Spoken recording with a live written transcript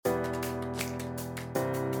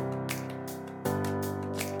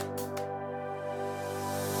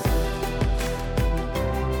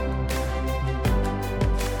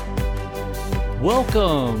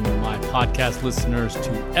Welcome, my podcast listeners,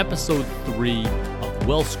 to episode 3 of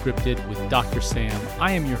Well Scripted with Dr. Sam.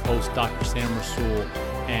 I am your host, Dr. Sam Rasool,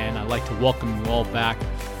 and I'd like to welcome you all back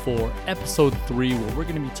for episode 3, where we're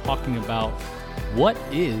going to be talking about what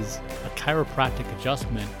is a chiropractic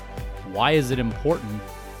adjustment, why is it important,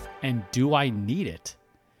 and do I need it?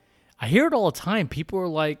 I hear it all the time. People are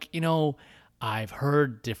like, I've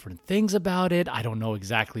heard different things about it. I don't know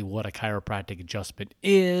exactly what a chiropractic adjustment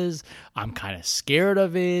is. I'm kind of scared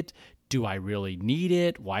of it. Do I really need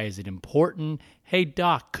it? Why is it important? Hey,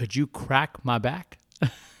 doc, could you crack my back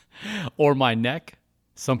or my neck?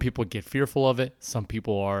 Some people get fearful of it. Some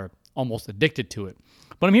people are almost addicted to it.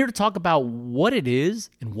 But I'm here to talk about what it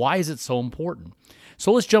is and why is it so important.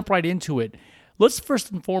 So let's jump right into it. Let's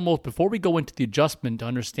first and foremost, before we go into the adjustment,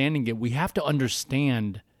 understanding it, we have to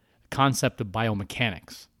understand concept of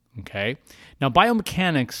biomechanics, okay? Now,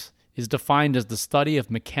 biomechanics is defined as the study of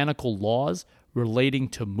mechanical laws relating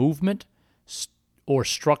to movement or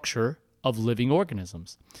structure of living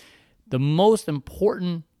organisms. The most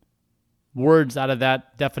important words out of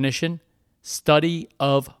that definition, study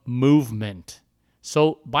of movement.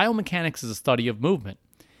 So biomechanics is a study of movement.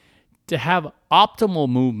 To have optimal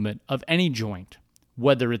movement of any joint,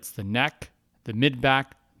 whether it's the neck, the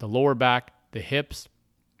mid-back, the lower back, the hips,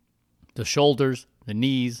 the shoulders, the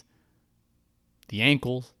knees, the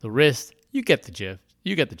ankles, the wrists, you get the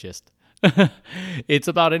gist. It's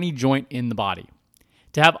about any joint in the body.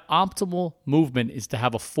 To have optimal movement is to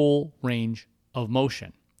have a full range of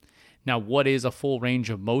motion. Now, what is a full range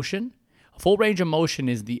of motion? A full range of motion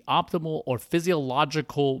is the optimal or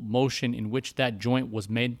physiological motion in which that joint was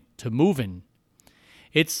made to move in.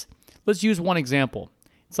 Let's use one example.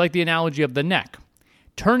 It's like the analogy of the neck.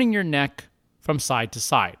 Turning your neck from side to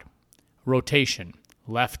side. Rotation,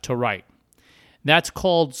 left to right. That's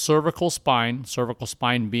called cervical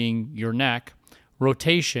spine being your neck,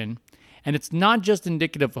 rotation, and it's not just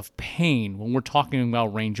indicative of pain when we're talking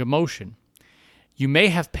about range of motion. You may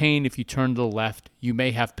have pain if you turn to the left, you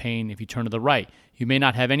may have pain if you turn to the right, you may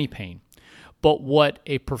not have any pain. But what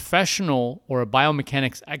a professional or a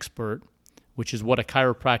biomechanics expert, which is what a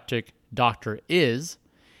chiropractic doctor is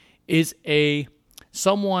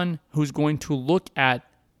someone who's going to look at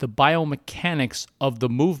the biomechanics of the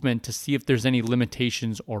movement to see if there's any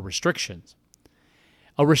limitations or restrictions.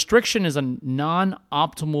 A restriction is a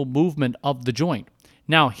non-optimal movement of the joint.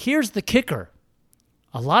 Now, here's the kicker.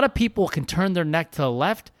 A lot of people can turn their neck to the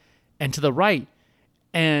left and to the right,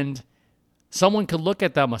 and someone could look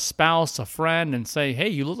at them, a spouse, a friend, and say, hey,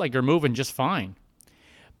 you look like you're moving just fine.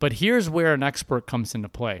 But here's where an expert comes into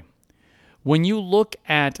play. When you look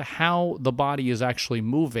at how the body is actually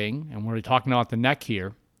moving, and we're talking about the neck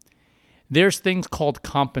here, there's things called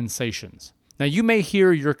compensations. Now, you may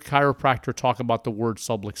hear your chiropractor talk about the word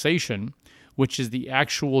subluxation, which is the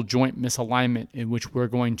actual joint misalignment in which we're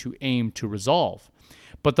going to aim to resolve.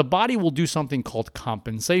 But the body will do something called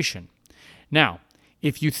compensation. Now,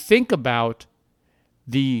 if you think about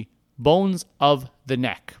the bones of the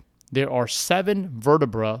neck, there are 7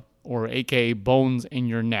 vertebrae, or aka bones in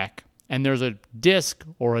your neck, and there's a disc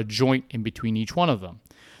or a joint in between each one of them.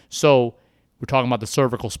 So we're talking about the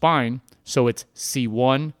cervical spine, so it's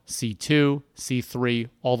C1, C2, C3,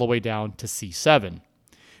 all the way down to C7.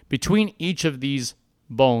 Between each of these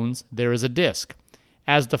bones, there is a disc,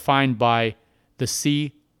 as defined by the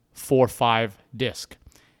C4-5 disc.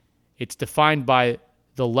 It's defined by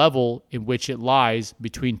the level in which it lies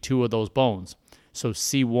between 2 of those bones. So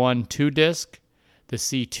C1-2 disc, the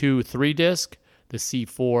C2-3 disc, the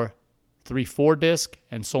C4-3-4 disc,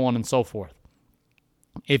 and so on and so forth.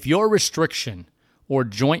 If your restriction or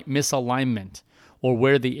joint misalignment, or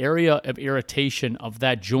where the area of irritation of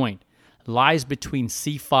that joint lies between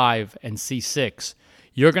C5 and C6,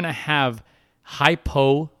 you're going to have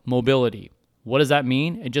hypomobility. What does that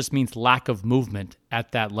mean? It just means lack of movement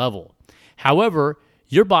at that level. However,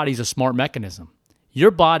 your body's a smart mechanism.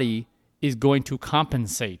 Your body is going to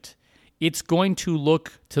compensate. It's going to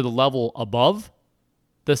look to the level above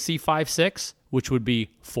the C5-6, which would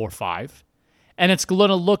be 4-5, and it's going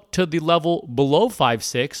to look to the level below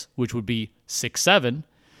 5-6, which would be 6-7,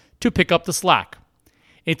 to pick up the slack.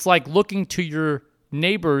 It's like looking to your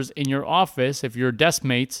neighbors in your office, if you're desk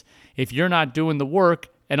mates, if you're not doing the work,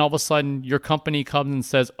 and all of a sudden your company comes and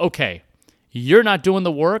says, okay, you're not doing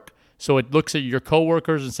the work, so it looks at your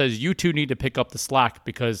coworkers and says, you two need to pick up the slack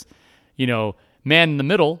because, man in the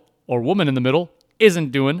middle or woman in the middle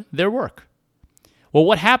isn't doing their work. Well,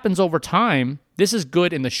 what happens over time, this is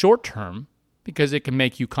good in the short term because it can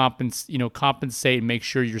make you compensate and make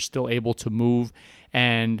sure you're still able to move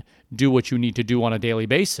and do what you need to do on a daily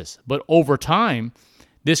basis. But over time,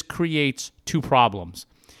 this creates two problems.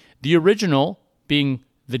 The original being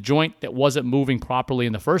the joint that wasn't moving properly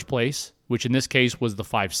in the first place, which in this case was the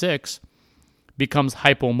 5-6, becomes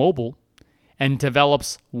hypomobile and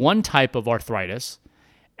develops one type of arthritis,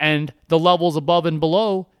 and the levels above and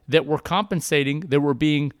below that were compensating, that were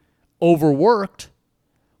being overworked,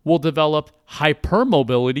 will develop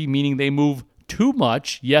hypermobility, meaning they move too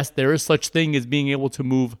much. Yes, there is such thing as being able to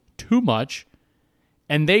move too much,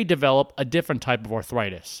 and they develop a different type of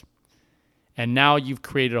arthritis. And now you've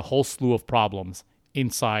created a whole slew of problems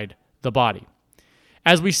inside the body.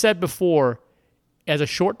 As we said before, as a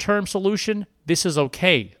short-term solution, this is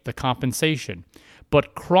okay, the compensation.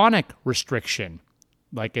 But chronic restriction,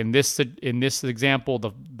 like in this example,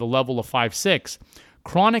 the level of 5-6,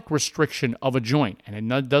 chronic restriction of a joint,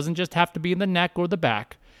 and it doesn't just have to be in the neck or the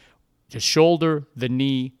back, the shoulder, the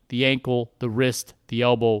knee, the ankle, the wrist, the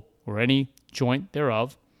elbow, or any joint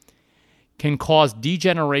thereof, can cause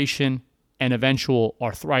degeneration and eventual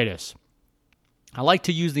arthritis. I like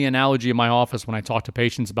to use the analogy in my office when I talk to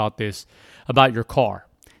patients about this, about your car.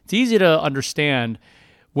 It's easy to understand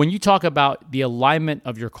when you talk about the alignment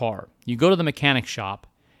of your car. You go to the mechanic shop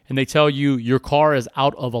and they tell you your car is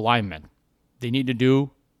out of alignment. They need to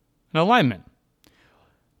do an alignment.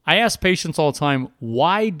 I ask patients all the time,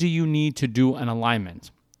 why do you need to do an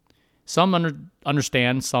alignment? Some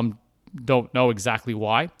understand, some don't know exactly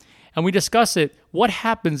why. And we discuss it. What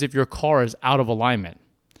happens if your car is out of alignment?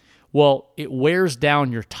 Well, it wears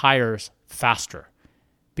down your tires faster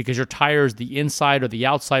because your tires, the inside or the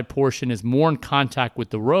outside portion, is more in contact with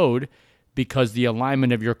the road because the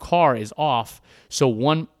alignment of your car is off. So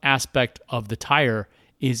one aspect of the tire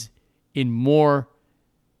is in more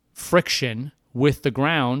friction with the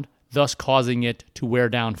ground, thus causing it to wear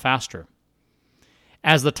down faster.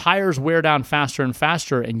 As the tires wear down faster and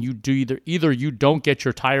faster, and you do either you don't get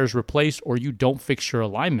your tires replaced or you don't fix your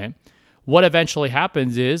alignment, what eventually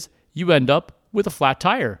happens is you end up with a flat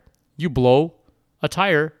tire. You blow a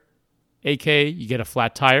tire, aka you get a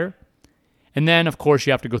flat tire, and then, of course,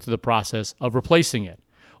 you have to go through the process of replacing it.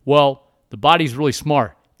 Well, the body's really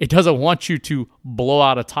smart. It doesn't want you to blow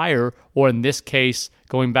out a tire, or in this case,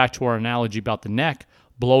 going back to our analogy about the neck,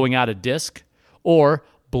 blowing out a disc, or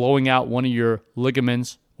blowing out one of your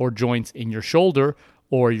ligaments or joints in your shoulder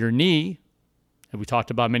or your knee. And we talked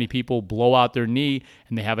about many people blow out their knee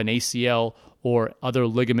and they have an ACL or other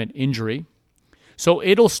ligament injury. So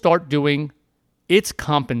it'll start doing its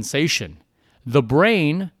compensation. The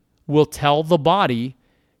brain will tell the body,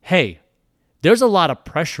 hey, there's a lot of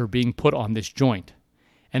pressure being put on this joint.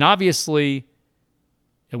 And obviously,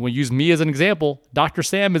 and we'll use me as an example, Dr.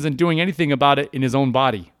 Sam isn't doing anything about it in his own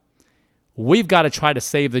body. We've got to try to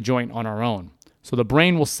save the joint on our own. So the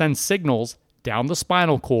brain will send signals down the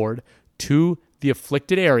spinal cord to the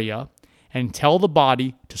afflicted area and tell the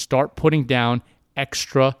body to start putting down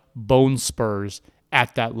extra bone spurs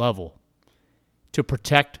at that level to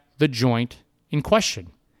protect the joint in question.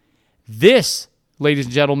 This, ladies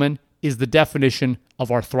and gentlemen, is the definition of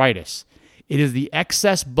arthritis. It is the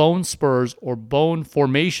excess bone spurs or bone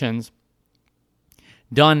formations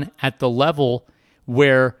done at the level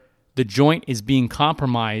where the joint is being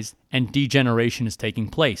compromised and degeneration is taking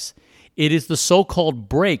place. It is the so-called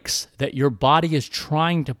brakes that your body is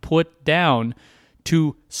trying to put down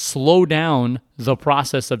to slow down the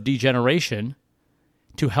process of degeneration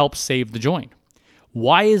to help save the joint.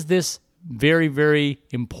 Why is this very, very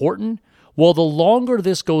important? Well, the longer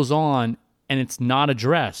this goes on and it's not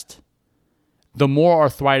addressed, the more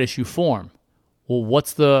arthritis you form. Well,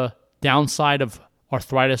 what's the downside of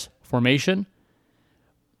arthritis formation?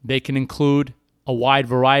 They can include a wide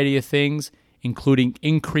variety of things, including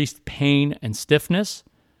increased pain and stiffness,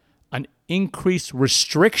 an increased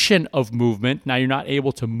restriction of movement. Now you're not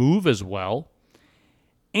able to move as well,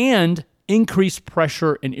 and increased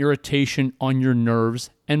pressure and irritation on your nerves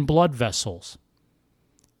and blood vessels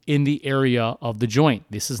in the area of the joint.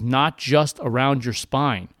 This is not just around your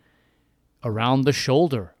spine, around the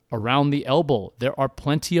shoulder, around the elbow. There are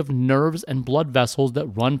plenty of nerves and blood vessels that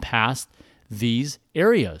run past these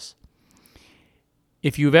areas.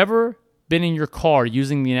 If you've ever been in your car,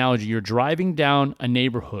 using the analogy, you're driving down a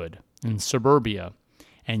neighborhood in suburbia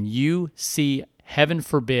and you see, heaven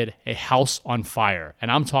forbid, a house on fire,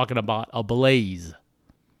 and I'm talking about a blaze,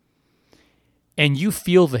 and you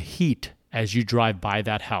feel the heat as you drive by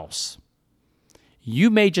that house, you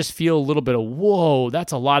may just feel a little bit of, whoa,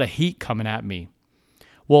 that's a lot of heat coming at me.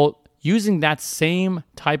 Well, using that same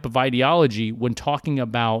type of ideology when talking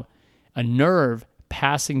about a nerve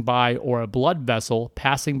passing by or a blood vessel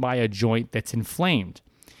passing by a joint that's inflamed,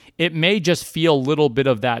 it may just feel a little bit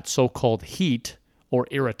of that so-called heat or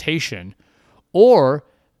irritation, or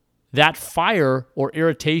that fire or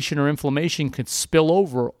irritation or inflammation could spill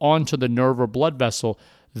over onto the nerve or blood vessel,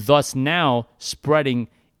 thus now spreading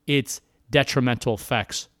its detrimental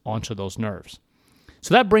effects onto those nerves.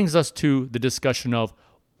 So that brings us to the discussion of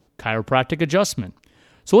chiropractic adjustment.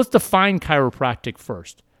 So let's define chiropractic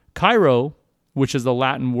first. Chiro, which is the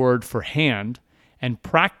Latin word for hand, and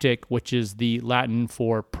practic, which is the Latin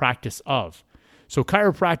for practice of. So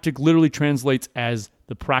chiropractic literally translates as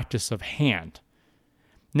the practice of hand.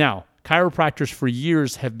 Now, chiropractors for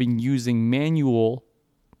years have been using manual,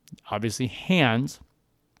 obviously hands,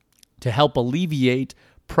 to help alleviate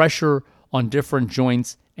pressure on different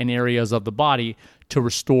joints and areas of the body to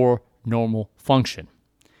restore normal function.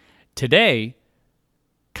 Today,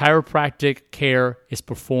 chiropractic care is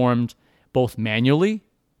performed both manually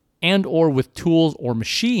and or with tools or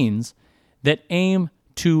machines that aim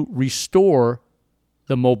to restore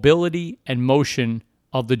the mobility and motion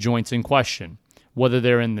of the joints in question, whether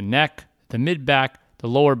they're in the neck, the mid-back, the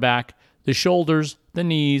lower back, the shoulders, the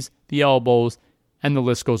knees, the elbows, and the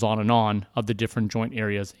list goes on and on of the different joint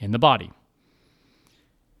areas in the body.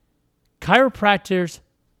 Chiropractors,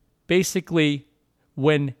 basically,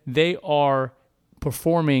 when they are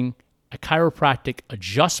performing a chiropractic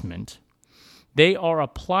adjustment, they are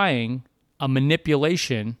applying a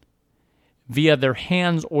manipulation via their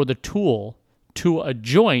hands or the tool to a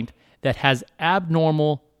joint that has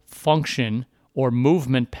abnormal function or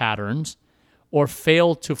movement patterns or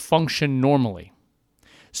fail to function normally.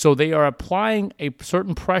 So they are applying a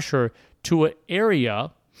certain pressure to an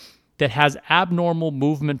area that has abnormal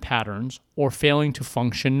movement patterns or failing to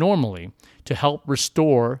function normally to help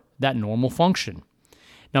restore that normal function.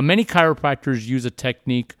 Now, many chiropractors use a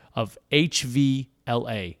technique of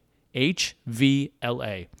HVLA,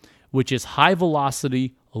 which is high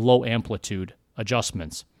velocity, low amplitude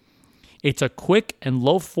adjustments. It's a quick and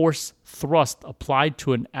low force thrust applied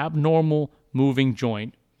to an abnormal moving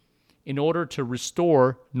joint in order to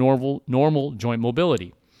restore normal joint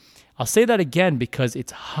mobility. I'll say that again because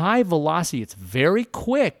it's high velocity. It's very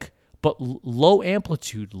quick, but low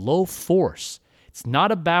amplitude, low force. It's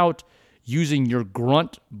not about using your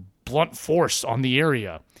blunt force on the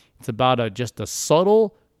area. It's about just a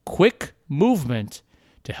subtle, quick movement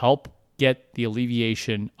to help get the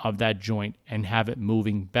alleviation of that joint and have it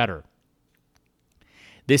moving better.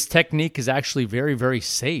 This technique is actually very, very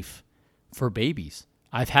safe for babies.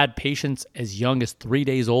 I've had patients as young as 3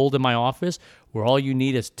 days old in my office where all you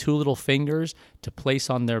need is 2 little fingers to place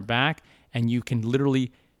on their back, and you can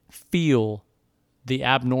literally feel the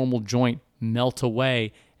abnormal joint melt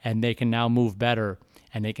away, and they can now move better,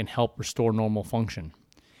 and they can help restore normal function.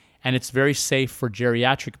 And it's very safe for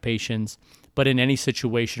geriatric patients, but in any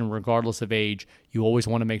situation, regardless of age, you always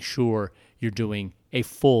want to make sure you're doing a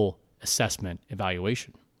full assessment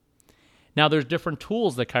evaluation. Now, there's different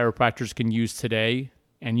tools that chiropractors can use today,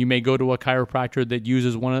 and you may go to a chiropractor that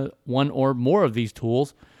uses one or more of these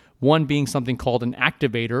tools, one being something called an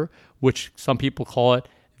activator, which some people call it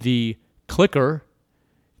the clicker.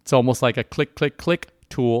 It's almost like a click, click, click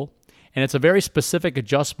tool, and it's a very specific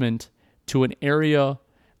adjustment to an area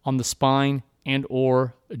on the spine and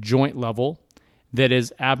or joint level that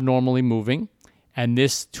is abnormally moving, and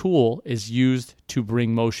this tool is used to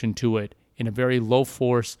bring motion to it in a very low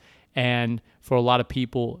force and, for a lot of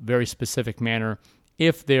people, very specific manner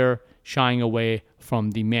if they're shying away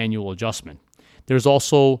from the manual adjustment. There's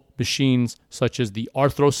also machines such as the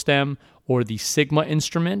ArthroStem or the Sigma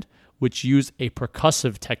instrument, which use a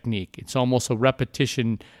percussive technique. It's almost a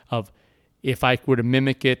repetition of, if I were to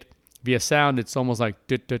mimic it via sound, it's almost like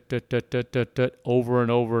over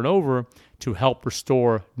and over and over to help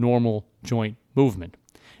restore normal joint movement.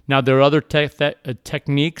 Now, there are other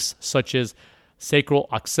techniques such as sacral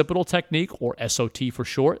occipital technique, or SOT for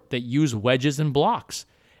short, that use wedges and blocks.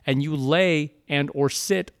 And you lay and or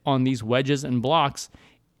sit on these wedges and blocks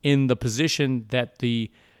in the position that the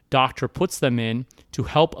doctor puts them in to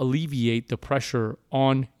help alleviate the pressure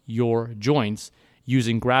on your joints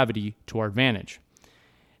using gravity to our advantage.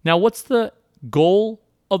 Now, what's the goal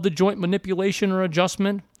of the joint manipulation or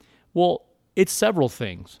adjustment? Well, it's several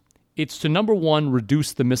things. It's to, number one,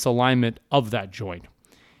 reduce the misalignment of that joint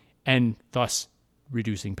and thus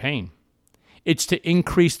reducing pain. It's to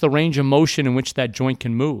increase the range of motion in which that joint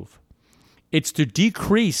can move. It's to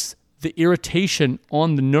decrease the irritation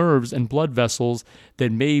on the nerves and blood vessels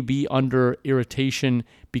that may be under irritation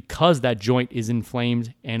because that joint is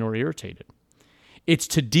inflamed and or irritated. It's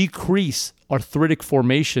to decrease arthritic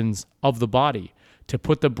formations of the body, to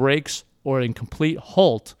put the brakes or in complete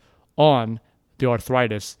halt on the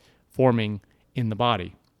arthritis forming in the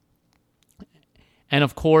body. And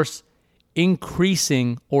of course,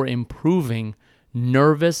 increasing or improving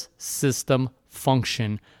nervous system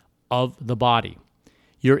function of the body.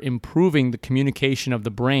 You're improving the communication of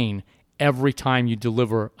the brain every time you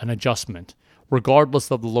deliver an adjustment,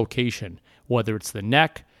 regardless of the location, whether it's the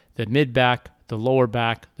neck, the mid-back, the lower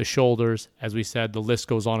back, the shoulders, as we said, the list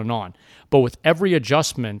goes on and on. But with every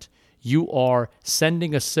adjustment, you are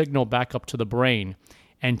sending a signal back up to the brain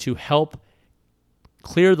and to help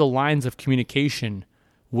clear the lines of communication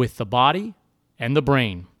with the body and the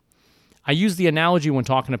brain. I use the analogy when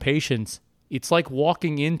talking to patients. It's like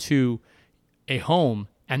walking into a home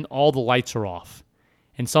and all the lights are off.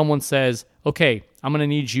 And someone says, okay, I'm going to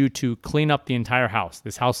need you to clean up the entire house.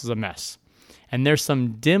 This house is a mess. And there's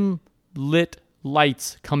some dim lit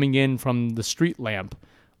lights coming in from the street lamp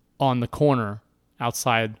on the corner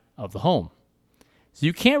outside of the home. So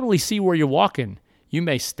you can't really see where you're walking. You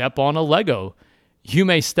may step on a Lego. You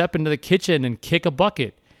may step into the kitchen and kick a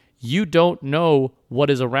bucket. You don't know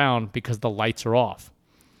what is around because the lights are off.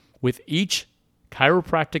 With each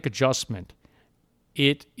chiropractic adjustment,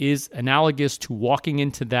 it is analogous to walking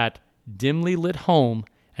into that dimly lit home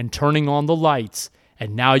and turning on the lights,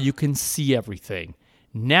 and now you can see everything.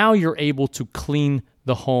 Now you're able to clean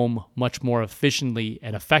the home much more efficiently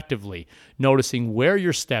and effectively, noticing where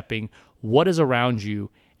you're stepping, what is around you,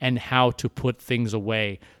 and how to put things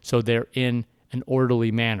away so they're in an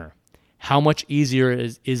orderly manner. How much easier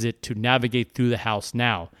is it to navigate through the house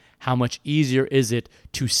now? How much easier is it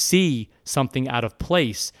to see something out of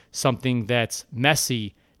place, something that's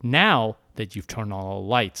messy, now that you've turned on all the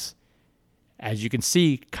lights? As you can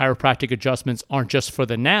see, chiropractic adjustments aren't just for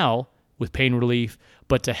the now with pain relief,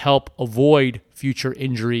 but to help avoid future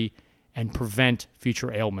injury and prevent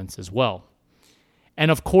future ailments as well.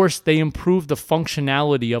 And of course, they improve the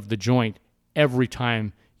functionality of the joint every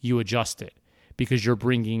time you adjust it, because you're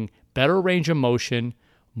bringing better range of motion,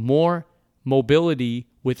 more mobility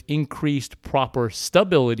with increased proper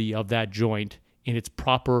stability of that joint in its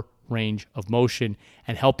proper range of motion,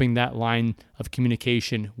 and helping that line of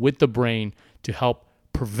communication with the brain to help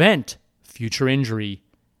prevent future injury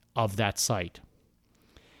of that site.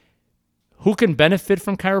 Who can benefit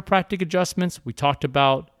from chiropractic adjustments? We talked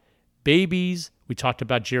about babies, we talked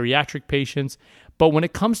about geriatric patients, but when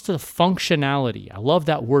it comes to functionality, I love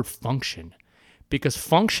that word function, because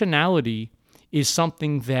functionality is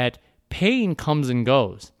something that pain comes and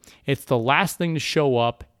goes. It's the last thing to show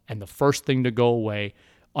up and the first thing to go away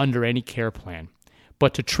under any care plan.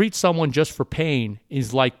 But to treat someone just for pain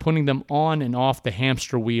is like putting them on and off the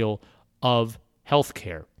hamster wheel of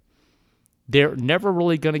healthcare. They're never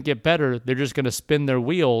really going to get better. They're just going to spin their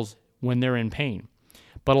wheels when they're in pain.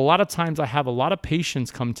 But a lot of times I have a lot of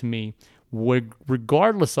patients come to me,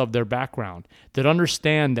 regardless of their background, that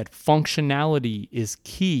understand that functionality is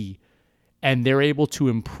key, and they're able to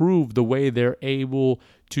improve the way they're able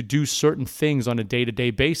to do certain things on a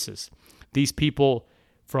day-to-day basis. These people,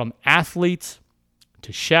 from athletes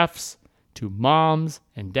to chefs to moms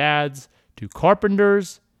and dads to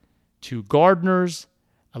carpenters to gardeners,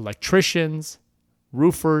 electricians,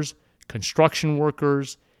 roofers, construction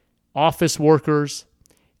workers, office workers,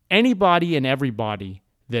 anybody and everybody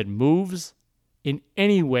that moves in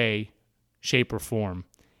any way, shape, or form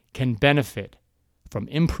can benefit from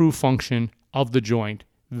improved function of the joint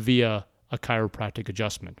via a chiropractic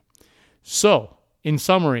adjustment. So, in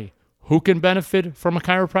summary, who can benefit from a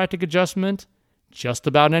chiropractic adjustment? Just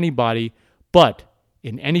about anybody, but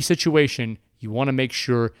in any situation, you want to make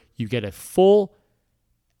sure you get a full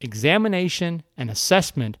examination and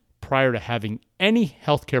assessment prior to having any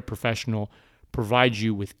healthcare professional provide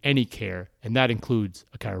you with any care, and that includes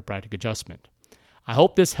a chiropractic adjustment. I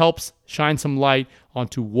hope this helps shine some light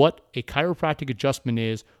onto what a chiropractic adjustment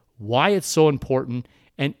is, why it's so important,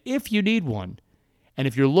 and if you need one. And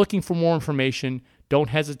if you're looking for more information, don't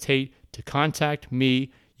hesitate to contact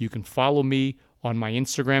me. You can follow me on my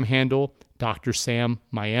Instagram handle, Dr. Sam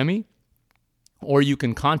Miami, or you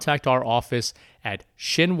can contact our office at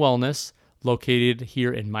Shin Wellness, located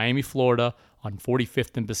here in Miami, Florida, on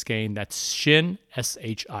 45th and Biscayne. That's Shin,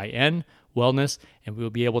 S-H-I-N, Wellness, and we'll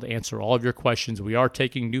be able to answer all of your questions. We are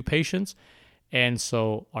taking new patients, and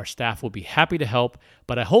so our staff will be happy to help.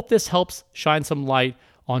 But I hope this helps shine some light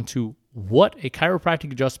onto what a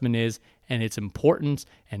chiropractic adjustment is and its importance,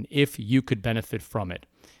 and if you could benefit from it.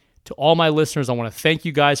 To all my listeners, I want to thank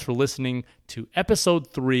you guys for listening to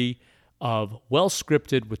episode 3 of Well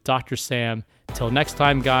Scripted with Dr. Sam. Till next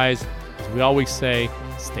time, guys, as we always say,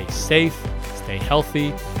 stay safe, stay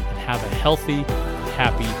healthy, and have a healthy,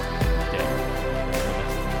 happy